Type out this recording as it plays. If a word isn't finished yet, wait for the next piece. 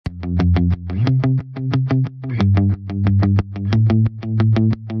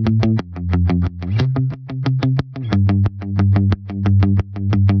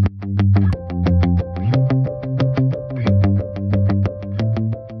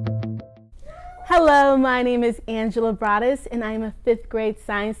Hello, my name is Angela Broadus and I'm a 5th grade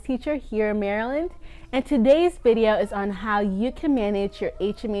science teacher here in Maryland. And today's video is on how you can manage your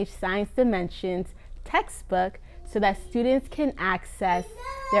HMH Science Dimensions textbook so that students can access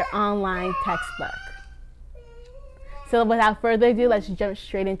their online textbook. So without further ado, let's jump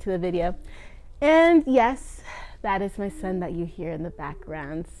straight into the video. And yes, that is my son that you hear in the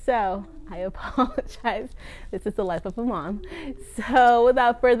background. So I apologize. This is the life of a mom. So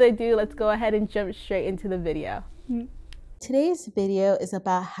without further ado, let's go ahead and jump straight into the video. Today's video is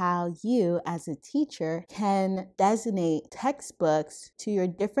about how you as a teacher can designate textbooks to your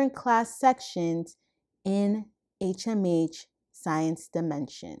different class sections in HMH Science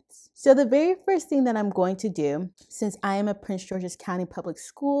Dimensions. So the very first thing that I'm going to do, since I am a Prince George's County Public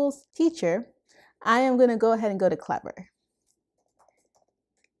Schools teacher, I am going to go ahead and go to Clevver.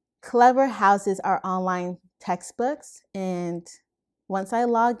 Clevver houses our online textbooks, and once I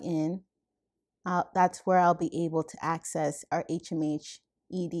log in, that's where I'll be able to access our HMH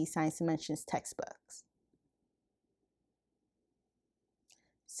ED Science Dimensions textbooks.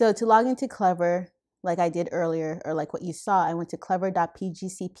 So to log into Clevver, like I did earlier, or like what you saw, I went to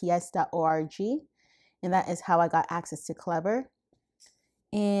clevver.pgcps.org, and that is how I got access to Clevver.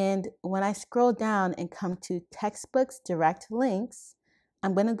 And when I scroll down and come to textbooks direct links,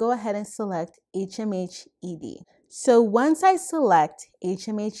 I'm going to go ahead and select HMH ED. So once I select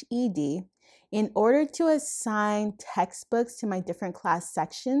HMH ED, in order to assign textbooks to my different class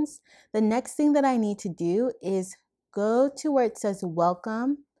sections, the next thing that I need to do is go to where it says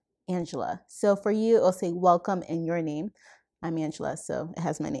Welcome Angela. So for you, it'll say welcome in your name. I'm Angela, so it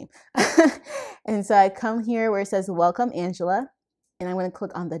has my name. And so I come here where it says Welcome Angela, and I'm going to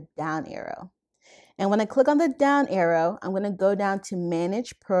click on the down arrow. And when I click on the down arrow, I'm going to go down to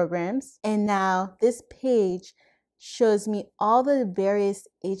Manage Programs. And now this page shows me all the various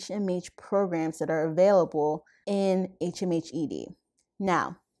HMH programs that are available in HMH ED.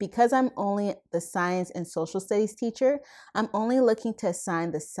 Now, because I'm only the science and social studies teacher, I'm only looking to assign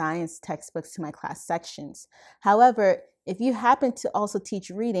the science textbooks to my class sections. However, if you happen to also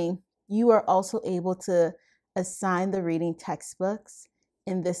teach reading, you are also able to assign the reading textbooks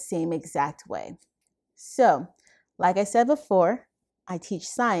in the same exact way. So, like I said before, I teach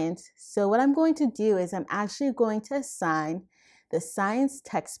science. So what I'm going to do is I'm actually going to assign the science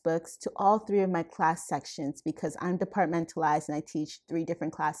textbooks to all 3 of my class sections because I'm departmentalized and I teach 3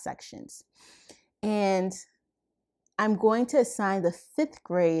 different class sections. And I'm going to assign the 5th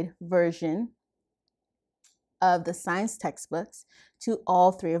grade version of the science textbooks to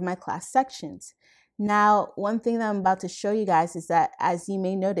all 3 of my class sections. Now, one thing that I'm about to show you guys is that, as you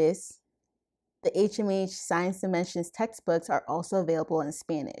may notice, the HMH Science Dimensions textbooks are also available in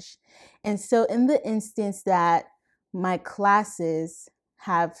Spanish. And so in the instance that my classes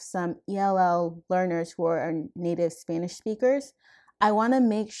have some ELL learners who are native Spanish speakers, I want to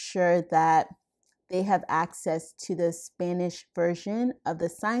make sure that they have access to the Spanish version of the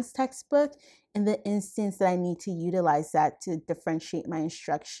science textbook in the instance that I need to utilize that to differentiate my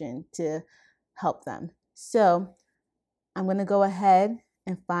instruction to help them. So I'm going to go ahead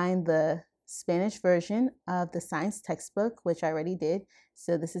and find the Spanish version of the science textbook, which I already did.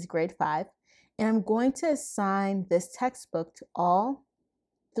 So this is grade 5. And I'm going to assign this textbook to all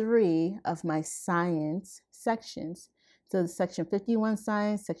 3 of my science sections. So section 51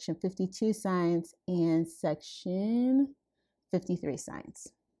 science, section 52 science, and section 53 science.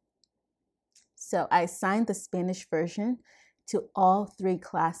 So I assigned the Spanish version to all 3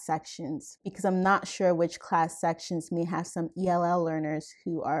 class sections because I'm not sure which class sections may have some ELL learners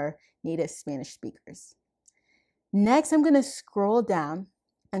who are native Spanish speakers. Next, I'm going to scroll down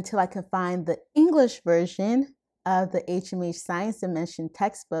until I can find the English version of the HMH Science Dimension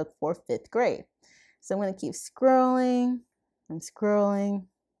textbook for 5th grade. So I'm going to keep scrolling. I'm scrolling,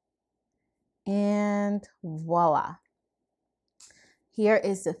 and voila. Here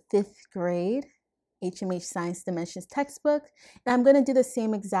is the 5th grade HMH Science Dimensions textbook, and I'm going to do the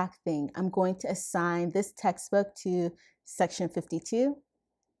same exact thing. I'm going to assign this textbook to section 52,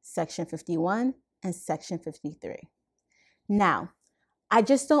 section 51, and section 53. Now, I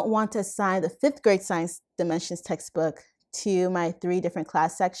just don't want to assign the 5th grade Science Dimensions textbook to my 3 different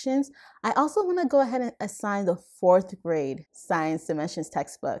class sections. I also want to go ahead and assign the 4th grade Science Dimensions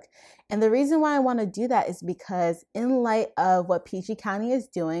textbook. And the reason why I want to do that is because in light of what PG County is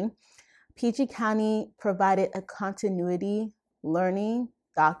doing, PG County provided a continuity learning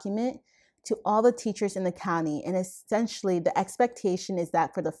document to all the teachers in the county. And essentially the expectation is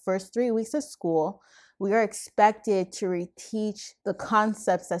that for the first 3 weeks of school, we are expected to reteach the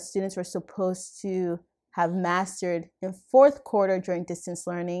concepts that students were supposed to have mastered in 4th quarter during distance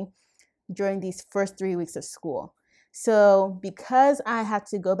learning during these first 3 weeks of school. So because I had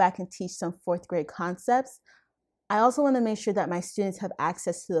to go back and teach some 4th grade concepts, I also want to make sure that my students have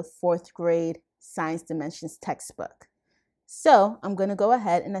access to the 4th grade Science Dimensions textbook. So I'm going to go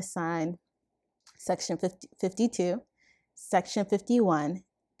ahead and assign section 52, section 51,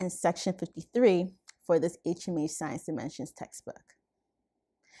 and section 53 for this HMH Science Dimensions textbook.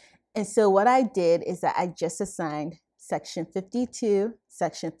 And so what I did is that I just assigned section 52,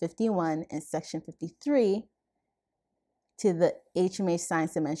 section 51, and section 53 to the HMH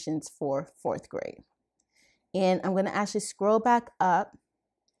Science Dimensions for 4th grade. And I'm going to actually scroll back up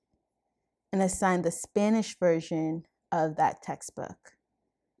and assign the Spanish version of that textbook,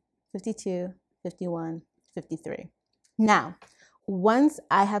 52, 51, 53. Now, once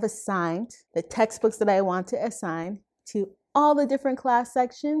I have assigned the textbooks that I want to assign to all the different class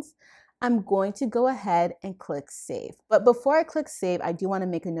sections, I'm going to go ahead and click Save. But before I click Save, I do want to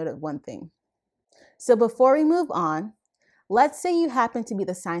make a note of one thing. So before we move on, let's say you happen to be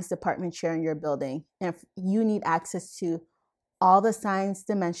the science department chair in your building and you need access to all the Science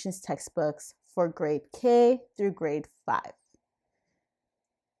Dimensions textbooks for grade K through grade 5.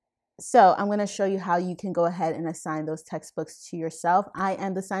 So I'm going to show you how you can go ahead and assign those textbooks to yourself. I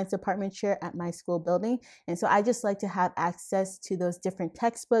am the science department chair at my school building, and so I just like to have access to those different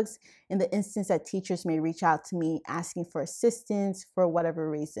textbooks in the instance that teachers may reach out to me asking for assistance for whatever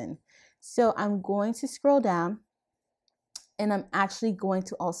reason. So I'm going to scroll down, and I'm actually going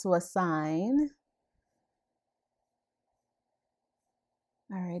to also assign,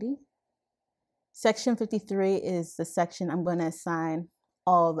 alrighty, section 53 is the section I'm going to assign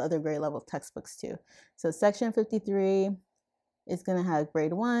all the other grade level textbooks to. So section 53 is going to have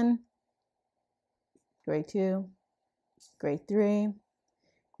grade 1, grade 2, grade 3,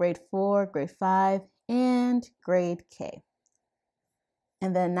 grade 4, grade 5, and grade K.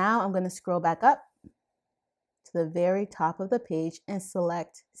 And then now I'm going to scroll back up to the very top of the page and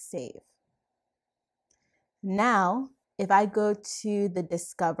select Save. Now, if I go to the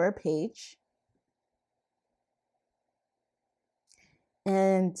Discover page,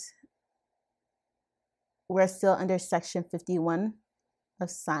 and we're still under section 51 of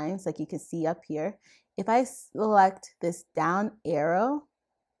science, like you can see up here. If I select this down arrow,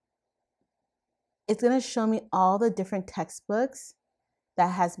 it's going to show me all the different textbooks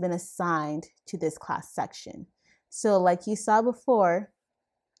that has been assigned to this class section. So like you saw before,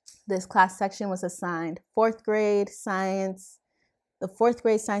 this class section was assigned 4th grade science, the 4th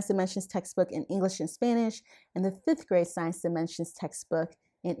grade Science Dimensions textbook in English and Spanish, and the 5th grade Science Dimensions textbook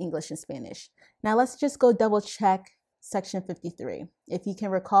in English and Spanish. Now let's just go double check section 53. If you can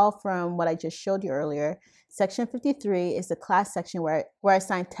recall from what I just showed you earlier, section 53 is the class section where I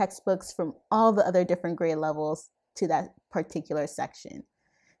assign textbooks from all the other different grade levels to that particular section.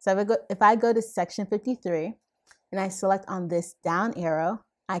 So if I go to section 53 and I select on this down arrow,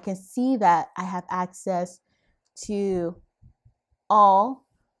 I can see that I have access to all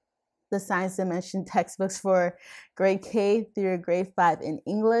the Science Dimension textbooks for grade K through grade 5 in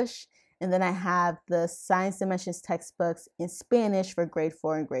English. And then I have the Science Dimensions textbooks in Spanish for grade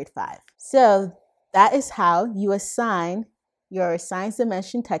 4 and grade 5. So that is how you assign your Science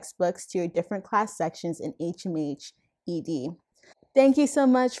Dimension textbooks to your different class sections in HMH ED. Thank you so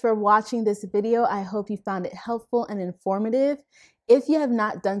much for watching this video. I hope you found it helpful and informative. If you have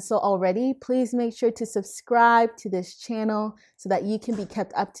not done so already, please make sure to subscribe to this channel so that you can be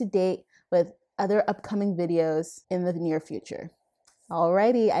kept up to date with other upcoming videos in the near future.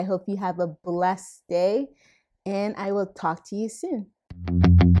 Alrighty, I hope you have a blessed day, and I will talk to you soon.